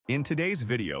In today's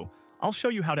video, I'll show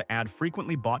you how to add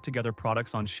frequently bought together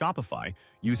products on Shopify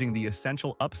using the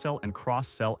Essential Upsell and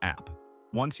Cross-Sell app.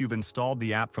 Once you've installed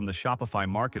the app from the Shopify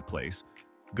marketplace,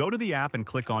 go to the app and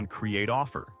click on Create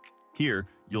Offer. Here,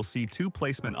 you'll see two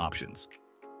placement options: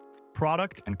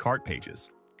 product and cart pages.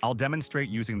 I'll demonstrate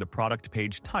using the product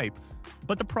page type,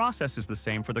 but the process is the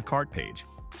same for the cart page,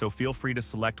 so feel free to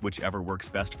select whichever works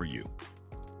best for you.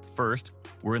 First,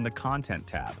 we're in the Content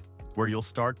tab, where you'll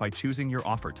start by choosing your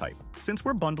offer type. Since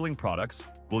we're bundling products,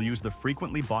 we'll use the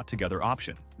Frequently Bought Together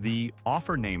option. The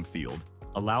Offer Name field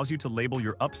allows you to label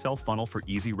your upsell funnel for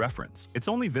easy reference. It's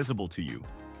only visible to you,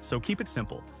 so keep it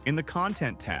simple. In the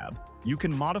Content tab, you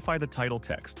can modify the title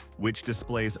text, which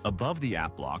displays above the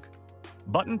app block.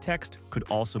 Button text could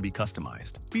also be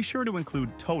customized. Be sure to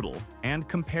include total and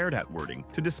compared at wording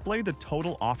to display the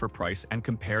total offer price and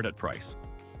compared at price.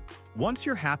 Once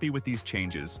you're happy with these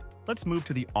changes, let's move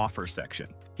to the Offer section.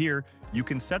 Here, you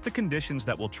can set the conditions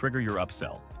that will trigger your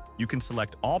upsell. You can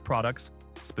select all products,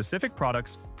 specific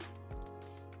products,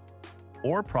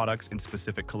 or products in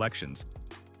specific collections.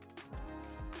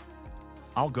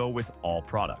 I'll go with all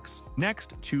products.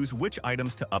 Next, choose which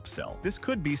items to upsell. This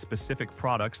could be specific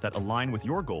products that align with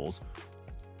your goals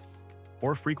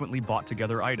or frequently bought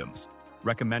together items,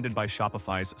 recommended by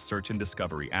Shopify's Search and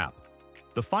Discovery app.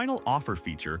 The final offer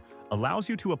feature allows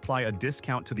you to apply a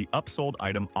discount to the upsold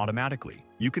item automatically.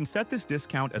 You can set this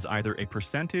discount as either a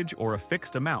percentage or a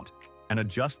fixed amount and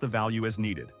adjust the value as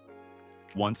needed.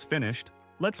 Once finished,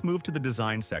 let's move to the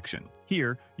Design section.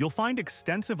 Here, you'll find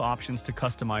extensive options to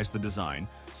customize the design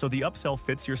so the upsell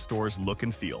fits your store's look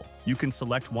and feel. You can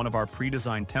select one of our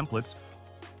pre-designed templates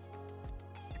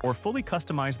or fully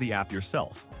customize the app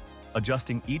yourself,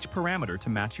 adjusting each parameter to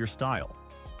match your style.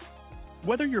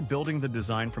 Whether you're building the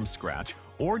design from scratch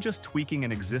or just tweaking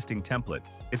an existing template,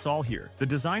 it's all here. The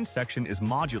Design section is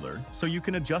modular, so you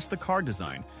can adjust the card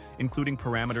design, including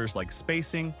parameters like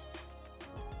spacing,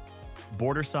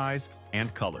 border size,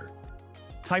 and color.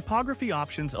 Typography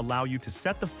options allow you to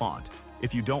set the font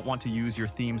if you don't want to use your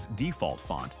theme's default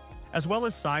font, as well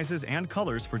as sizes and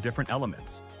colors for different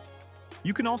elements.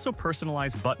 You can also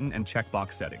personalize button and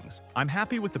checkbox settings. I'm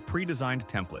happy with the pre-designed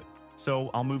template, so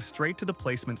I'll move straight to the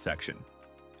Placement section.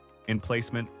 In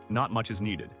Placement, not much is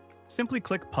needed. Simply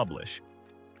click Publish,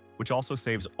 which also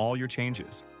saves all your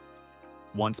changes.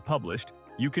 Once published,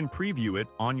 you can preview it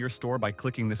on your store by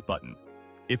clicking this button.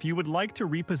 If you would like to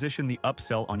reposition the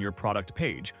upsell on your product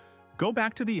page, go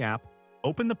back to the app,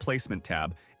 open the Placement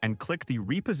tab, and click the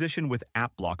Reposition with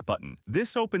App Block button.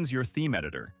 This opens your theme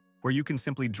editor, where you can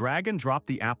simply drag and drop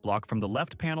the app block from the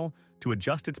left panel to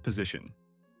adjust its position.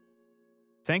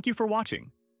 Thank you for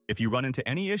watching. If you run into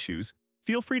any issues,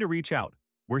 feel free to reach out.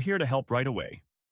 We're here to help right away.